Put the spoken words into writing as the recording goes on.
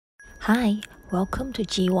Hi, welcome to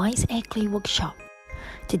GY's Air Clay Workshop.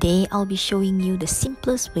 Today I'll be showing you the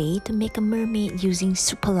simplest way to make a mermaid using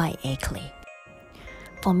super light air clay.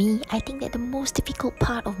 For me, I think that the most difficult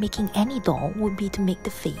part of making any doll would be to make the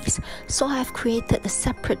face, so I have created a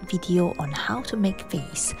separate video on how to make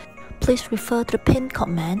face. Please refer to the pinned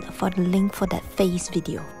comment for the link for that face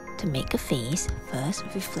video. To make a face, first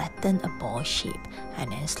we flatten a ball shape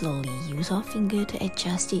and then slowly use our finger to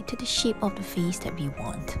adjust it to the shape of the face that we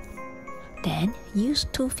want. Then use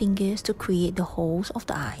two fingers to create the holes of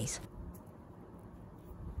the eyes.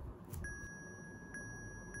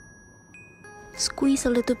 Squeeze a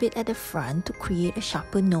little bit at the front to create a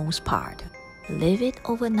sharper nose part. Leave it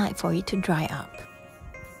overnight for it to dry up.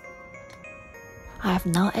 I have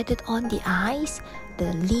now added on the eyes,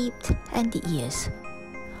 the lips and the ears.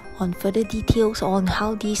 On further details on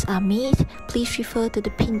how these are made, please refer to the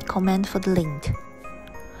pinned comment for the link.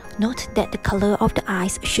 Note that the color of the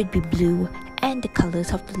eyes should be blue and the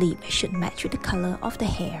colors of the lips should match with the color of the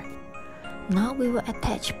hair. Now we will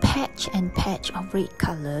attach patch and patch of red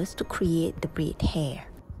colors to create the red hair.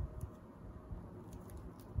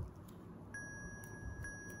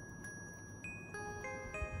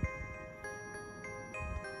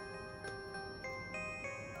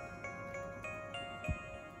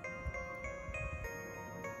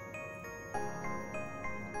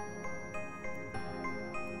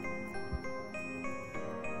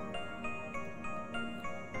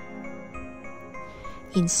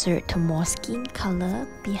 Insert more skin color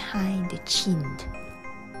behind the chin.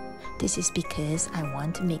 This is because I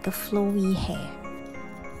want to make a flowy hair.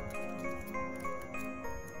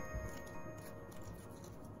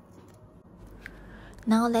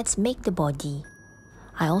 Now let's make the body.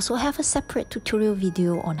 I also have a separate tutorial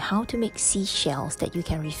video on how to make seashells that you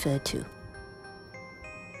can refer to.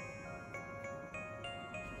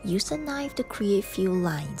 Use a knife to create few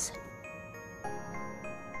lines.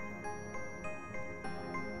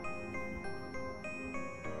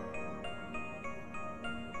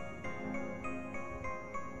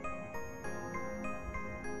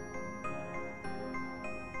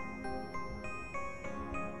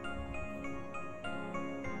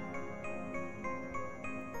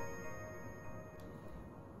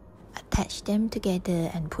 Attach them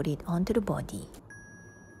together and put it onto the body.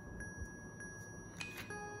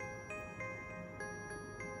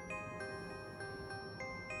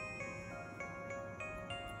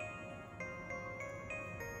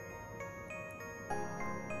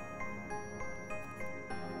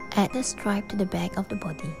 Add a stripe to the back of the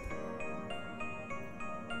body.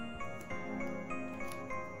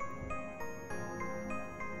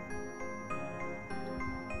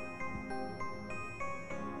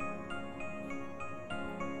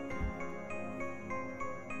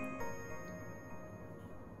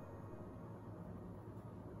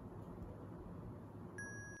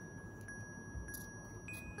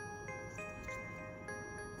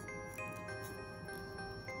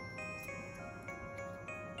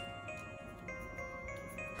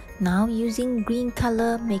 Now using green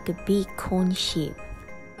color, make a big cone shape.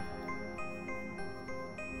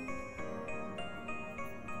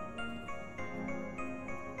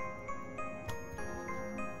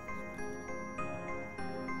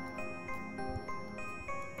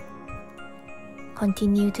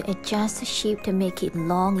 Continue to adjust the shape to make it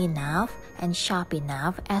long enough and sharp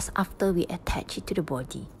enough as after we attach it to the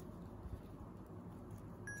body.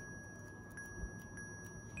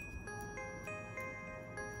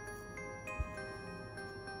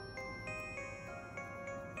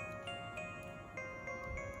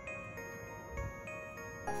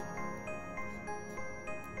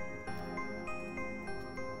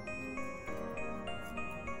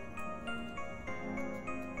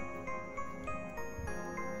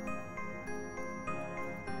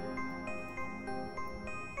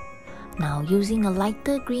 Now using a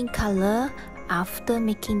lighter green color, after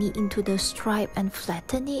making it into the stripe and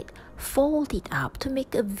flatten it, fold it up to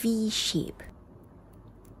make a V shape.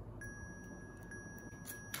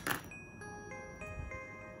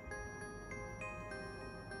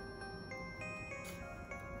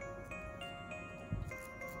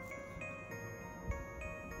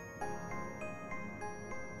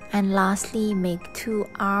 And lastly, make two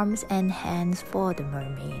arms and hands for the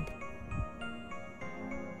mermaid.